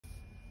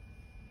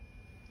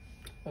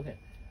Okay,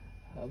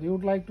 we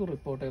would like to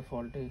report a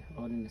faulty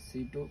on in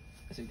C2.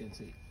 As you can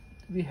see,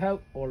 we have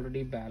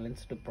already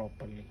balanced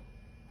properly,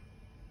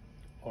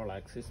 all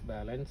axes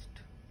balanced.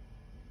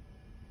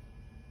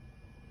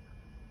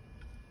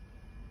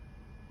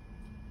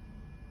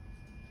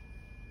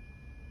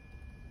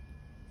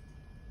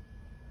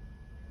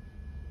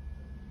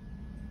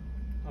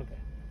 Okay,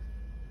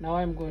 now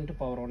I'm going to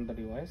power on the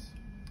device.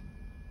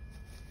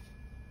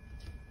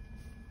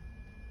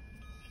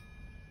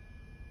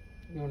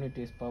 Unit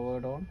is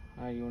powered on,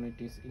 unit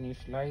is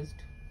initialized.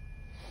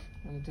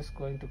 I'm just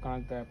going to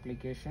connect the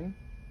application.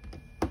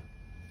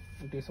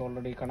 It is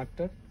already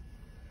connected.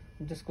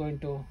 I'm just going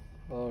to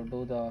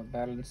do the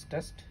balance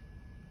test.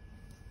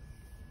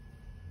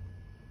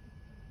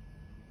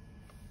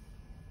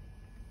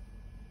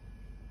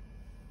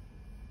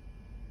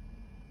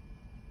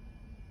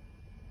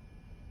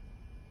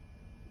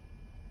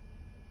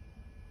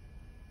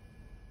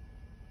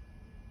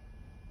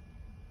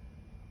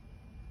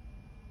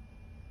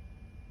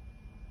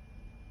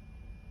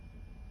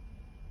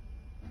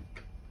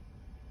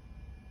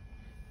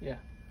 Yeah,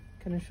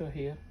 can you show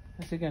here?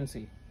 As you can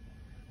see,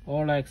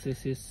 all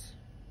axis is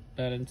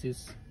balance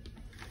is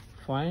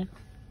fine.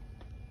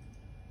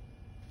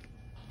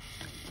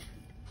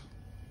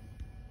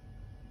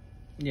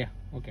 Yeah,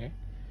 okay.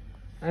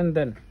 And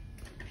then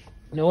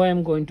now I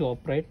am going to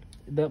operate.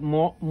 The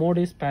mode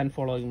is pan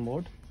following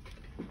mode.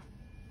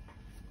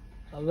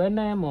 When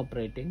I am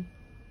operating,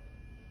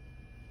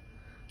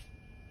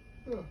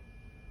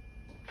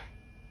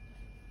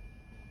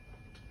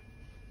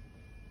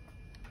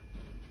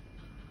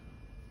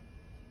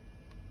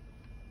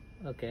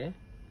 okay,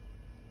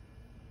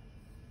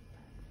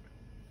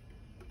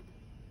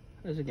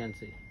 as you can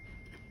see,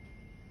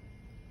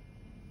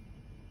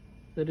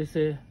 there is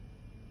a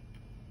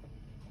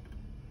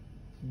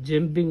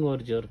jumping or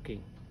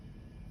jerking.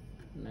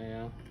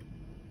 Yeah,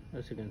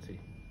 as you can see.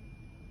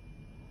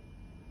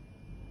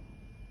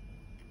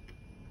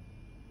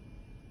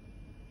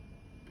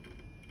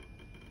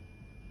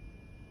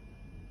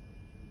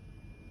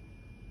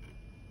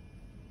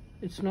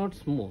 It's not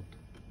smooth.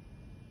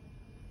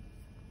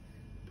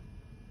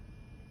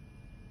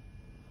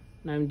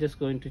 Now I'm just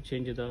going to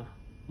change the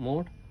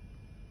mode.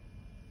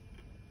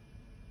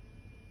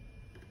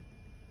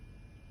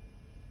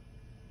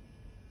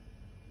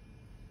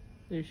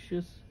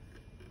 Issues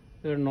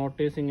we are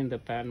noticing in the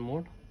pan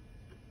mode.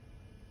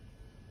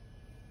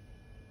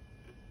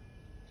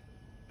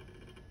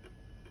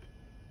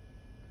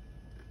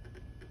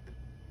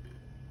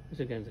 As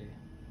you can see.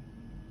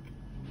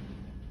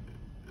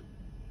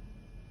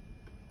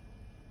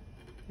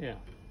 Yeah,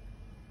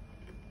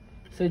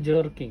 it's a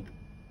jerking.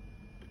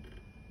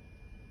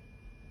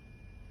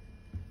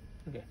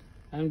 Okay,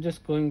 I'm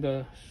just going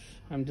to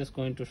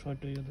show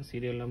to you the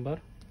serial number.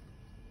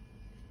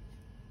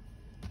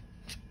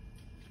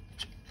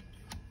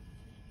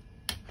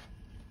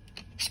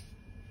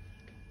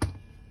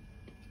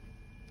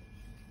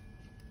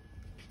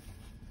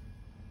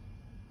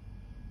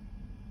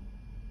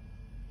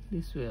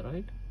 This way,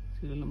 right?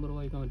 Serial number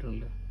why comment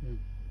only.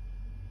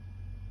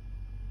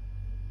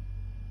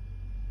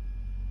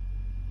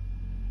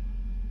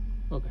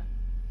 Okay,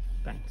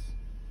 thanks.